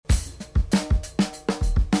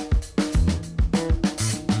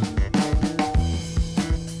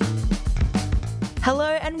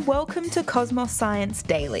and welcome to Cosmos Science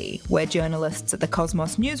Daily, where journalists at the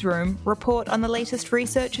Cosmos newsroom report on the latest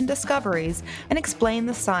research and discoveries and explain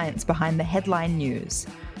the science behind the headline news.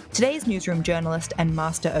 Today's newsroom journalist and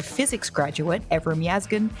Master of Physics graduate, Evrim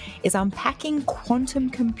Yazgan, is unpacking quantum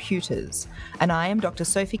computers. And I am Dr.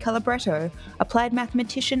 Sophie Calabretto, applied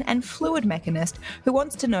mathematician and fluid mechanist who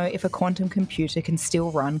wants to know if a quantum computer can still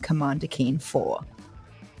run Commander Keen 4.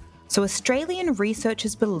 So Australian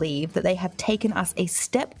researchers believe that they have taken us a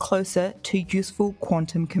step closer to useful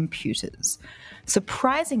quantum computers.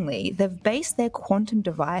 Surprisingly, they've based their quantum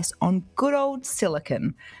device on good old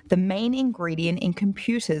silicon, the main ingredient in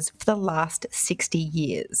computers for the last 60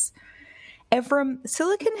 years. Evrim,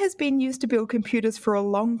 silicon has been used to build computers for a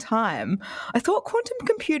long time. I thought quantum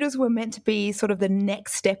computers were meant to be sort of the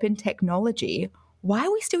next step in technology. Why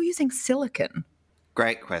are we still using silicon?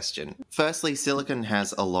 Great question. Firstly, silicon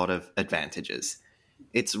has a lot of advantages.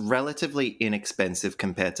 It's relatively inexpensive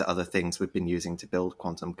compared to other things we've been using to build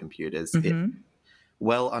quantum computers. It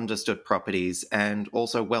well understood properties and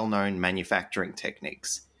also well-known manufacturing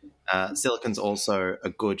techniques. Silicon's also a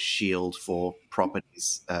good shield for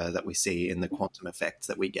properties that we see in the quantum effects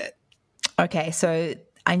that we get. Okay, so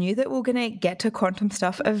I knew that we were going to get to quantum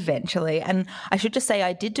stuff eventually. And I should just say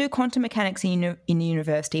I did do quantum mechanics in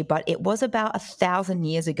university, but it was about 1,000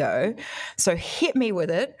 years ago. So hit me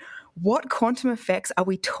with it. What quantum effects are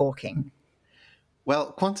we talking?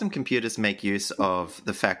 Well, quantum computers make use of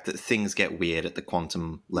the fact that things get weird at the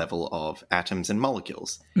quantum level of atoms and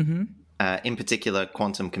molecules. In particular,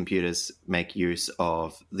 quantum computers make use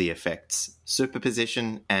of the effects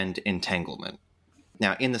superposition and entanglement.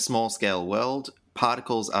 Now, in the small-scale world,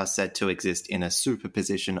 particles are said to exist in a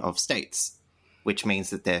superposition of states, which means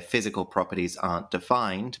that their physical properties aren't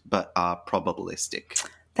defined, but are probabilistic.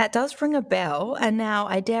 That does ring a bell. And now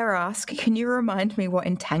I dare ask, can you remind me what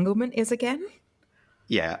entanglement is again?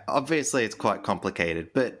 Yeah, obviously it's quite complicated,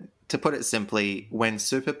 but to put it simply, when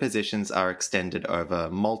superpositions are extended over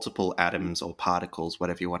multiple atoms or particles,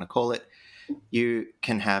 whatever you want to call it, you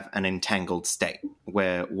can have an entangled state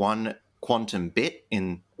where one quantum bit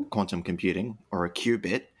in quantum computing, or a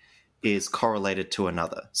qubit, is correlated to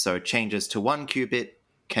another. So changes to one qubit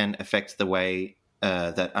can affect the way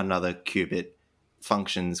that another qubit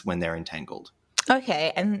functions when they're entangled.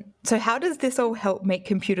 Okay, and so how does this all help make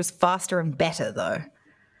computers faster and better, though?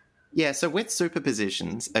 Yeah, so with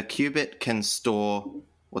superpositions, a qubit can store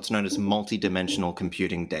what's known as multi-dimensional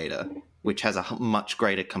computing data, which has a much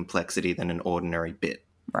greater complexity than an ordinary bit.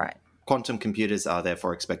 Right. Quantum computers are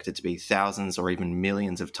therefore expected to be thousands or even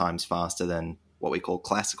millions of times faster than what we call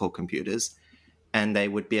classical computers, and they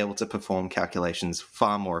would be able to perform calculations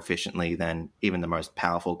far more efficiently than even the most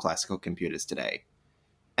powerful classical computers today.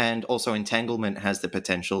 And also entanglement has the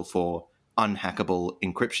potential for unhackable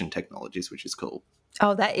encryption technologies, which is cool.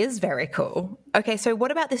 Oh, that is very cool. Okay, so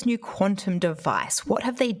what about this new quantum device? What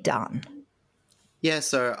have they done? Yeah,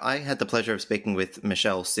 so I had the pleasure of speaking with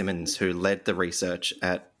Michelle Simmons, who led the research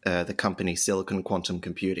at the company Silicon Quantum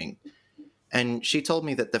Computing. And she told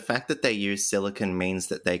me that the fact that they use silicon means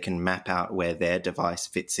that they can map out where their device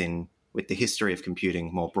fits in with the history of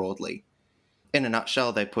computing more broadly. In a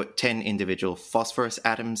nutshell, they put 10 individual phosphorus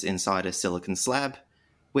atoms inside a silicon slab,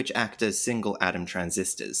 which act as single atom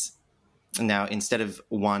transistors. Now, instead of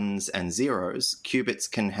ones and zeros, qubits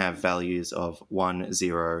can have values of 1,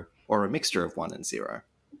 0, or a mixture of 1 and 0.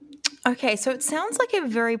 Okay, so it sounds like a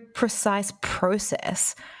very precise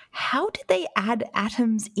process. How did they add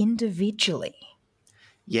atoms individually?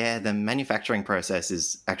 Yeah, the manufacturing process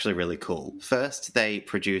is actually really cool. First, they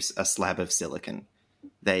produce a slab of silicon.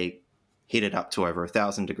 They heat it up to over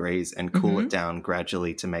 1,000 degrees and cool it down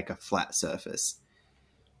gradually to make a flat surface.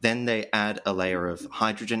 Then they add a layer of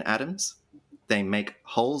hydrogen atoms. They make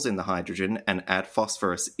holes in the hydrogen and add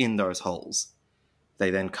phosphorus in those holes. They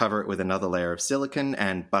then cover it with another layer of silicon,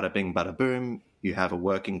 and bada bing, bada boom, you have a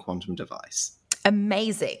working quantum device.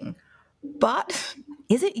 Amazing. But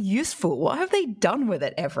is it useful? What have they done with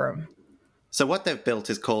it, Evrim? So what they've built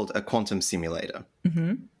is called a quantum simulator.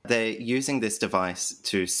 They're using this device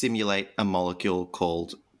to simulate a molecule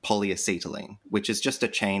called polyacetylene, which is just a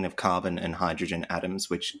chain of carbon and hydrogen atoms,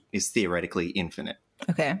 which is theoretically infinite.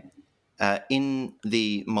 Okay. In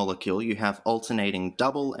the molecule, you have alternating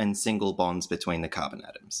double and single bonds between the carbon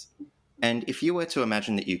atoms. And if you were to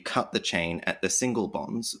imagine that you cut the chain at the single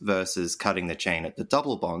bonds versus cutting the chain at the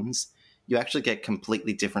double bonds, you actually get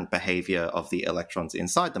completely different behavior of the electrons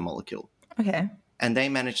inside the molecule. Okay. And they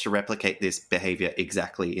managed to replicate this behavior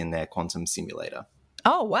exactly in their quantum simulator.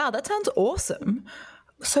 Oh, wow, that sounds awesome.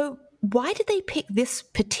 So why did they pick this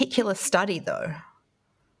particular study, though?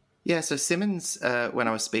 Yeah, so Simmons, when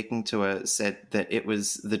I was speaking to her, said that it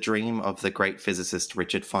was the dream of the great physicist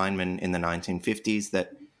Richard Feynman in the 1950s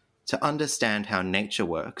that to understand how nature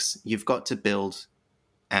works, you've got to build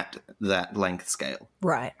at that length scale.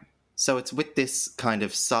 Right. So it's with this kind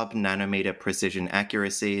of sub-nanometer precision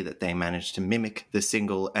accuracy that they managed to mimic the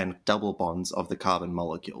single and double bonds of the carbon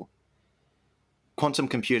molecule. Quantum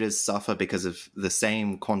computers suffer because of the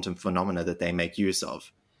same quantum phenomena that they make use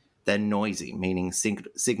of. They're noisy, meaning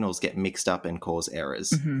signals get mixed up and cause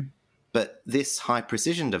errors. Mm-hmm. But this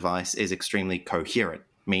high-precision device is extremely coherent,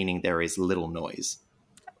 meaning there is little noise.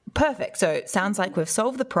 Perfect. So it sounds like we've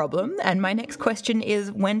solved the problem. And my next question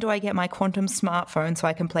is, when do I get my quantum smartphone so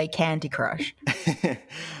I can play Candy Crush?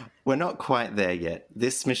 We're not quite there yet.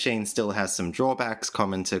 This machine still has some drawbacks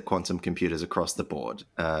common to quantum computers across the board.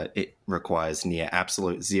 It requires near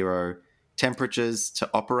absolute zero temperatures to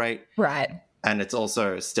operate. Right. And it's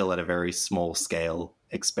also still at a very small scale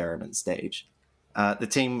experiment stage. The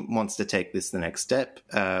team wants to take this the next step,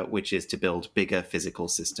 which is to build bigger physical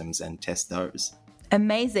systems and test those.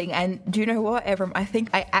 Amazing. And do you know what, Evram? I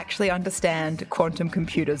think I actually understand quantum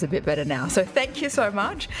computers a bit better now. So thank you so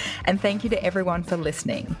much. And thank you to everyone for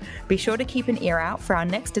listening. Be sure to keep an ear out for our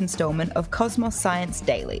next installment of Cosmos Science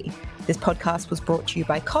Daily. This podcast was brought to you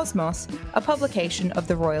by Cosmos, a publication of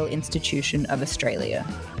the Royal Institution of Australia.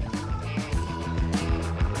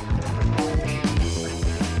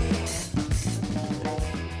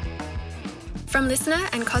 From Listener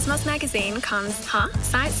and Cosmos Magazine comes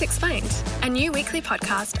Science Explained, a new weekly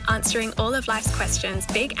podcast answering all of life's questions,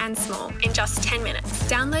 big and small, in just 10 minutes.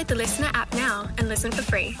 Download the Listener app now and listen for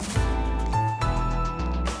free.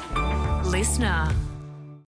 Listener.